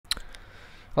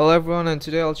Hello everyone, and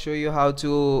today I'll show you how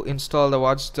to install the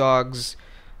Watch Dogs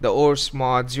the ORS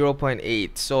mod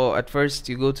 0.8. So at first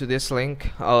you go to this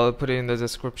link, I'll put it in the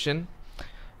description,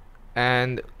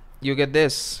 and you get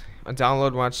this,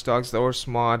 download Watch Dogs the ORS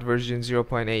mod version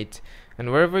 0.8.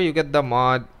 and wherever you get the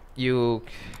mod, you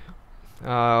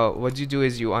what you do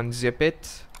is you unzip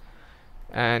it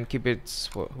and keep it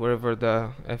wherever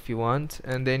the F you want,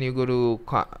 and then you go to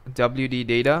WD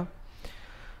data,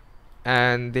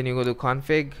 and then you go to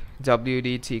config,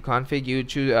 wdt config. You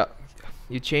choose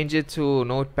you change it to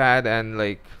notepad, and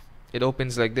like it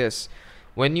opens like this.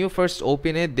 When you first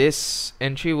open it, this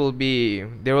entry will be,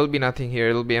 there will be nothing here,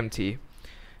 it'll be empty.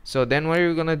 So then what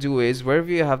you're gonna do is, wherever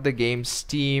you have the game,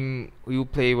 Steam, you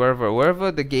play,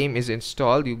 wherever the game is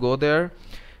installed, you go there,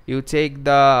 you take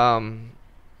the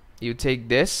you take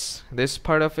this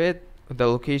part of it, the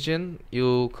location,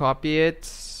 you copy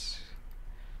it.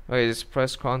 Okay, just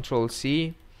press Ctrl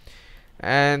C,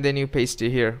 and then you paste it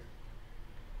here.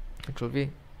 Ctrl V.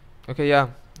 Okay,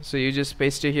 yeah. So you just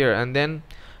paste it here, and then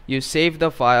you save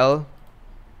the file.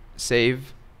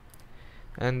 Save,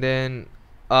 and then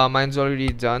mine's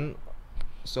already done,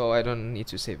 so I don't need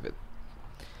to save it.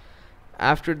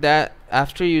 After that,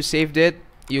 after you saved it,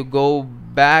 you go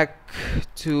back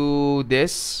to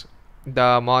this,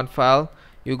 the mod file.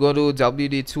 You go to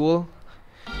WD tool,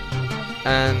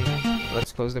 and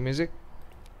let's close the music.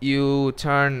 You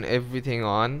turn everything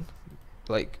on,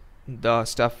 like the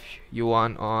stuff you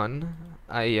want on.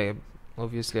 I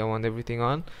obviously I want everything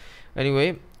on.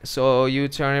 Anyway, so you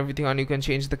turn everything on. You can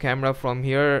change the camera from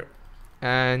here,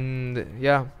 and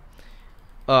yeah,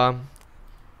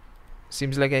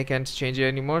 seems like I can't change it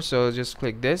anymore, so just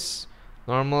click this.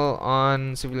 Normal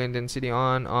on, civilian intensity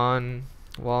on,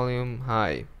 volume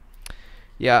high.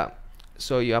 Yeah,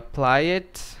 so you apply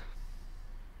it.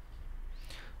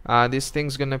 This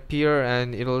thing's gonna appear,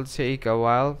 and it'll take a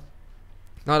while.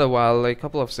 Not a while, like a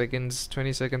couple of seconds,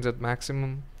 20 seconds at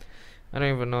maximum. I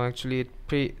don't even know, actually.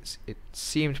 It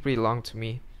seemed pretty long to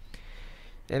me.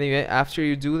 Anyway, after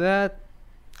you do that,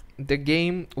 the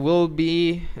game will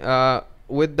be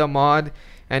with the mod,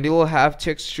 and it will have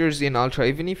textures in ultra.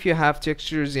 Even if you have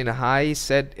textures in high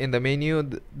set in the menu,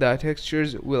 the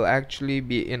textures will actually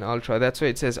be in ultra. That's why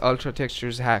it says ultra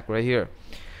textures hack right here.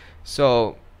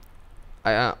 So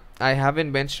I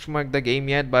haven't benchmarked the game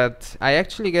yet, but I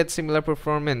actually get similar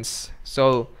performance.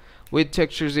 So with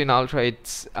textures in ultra,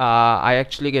 it's I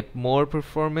actually get more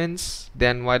performance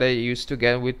than what I used to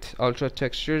get with ultra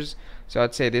textures. So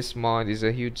I'd say this mod is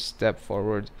a huge step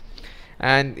forward.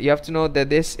 And you have to know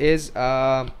that this is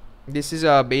a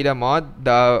beta mod.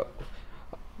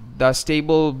 The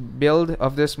stable build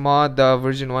of this mod, the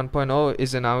version 1.0,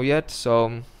 isn't out yet,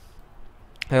 so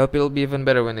I hope it'll be even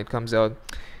better when it comes out.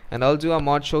 And I'll do a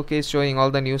mod showcase showing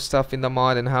all the new stuff in the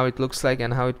mod and how it looks like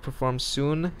and how it performs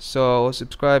soon. So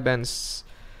subscribe and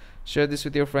share this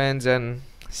with your friends, and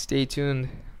stay tuned.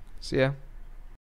 See ya.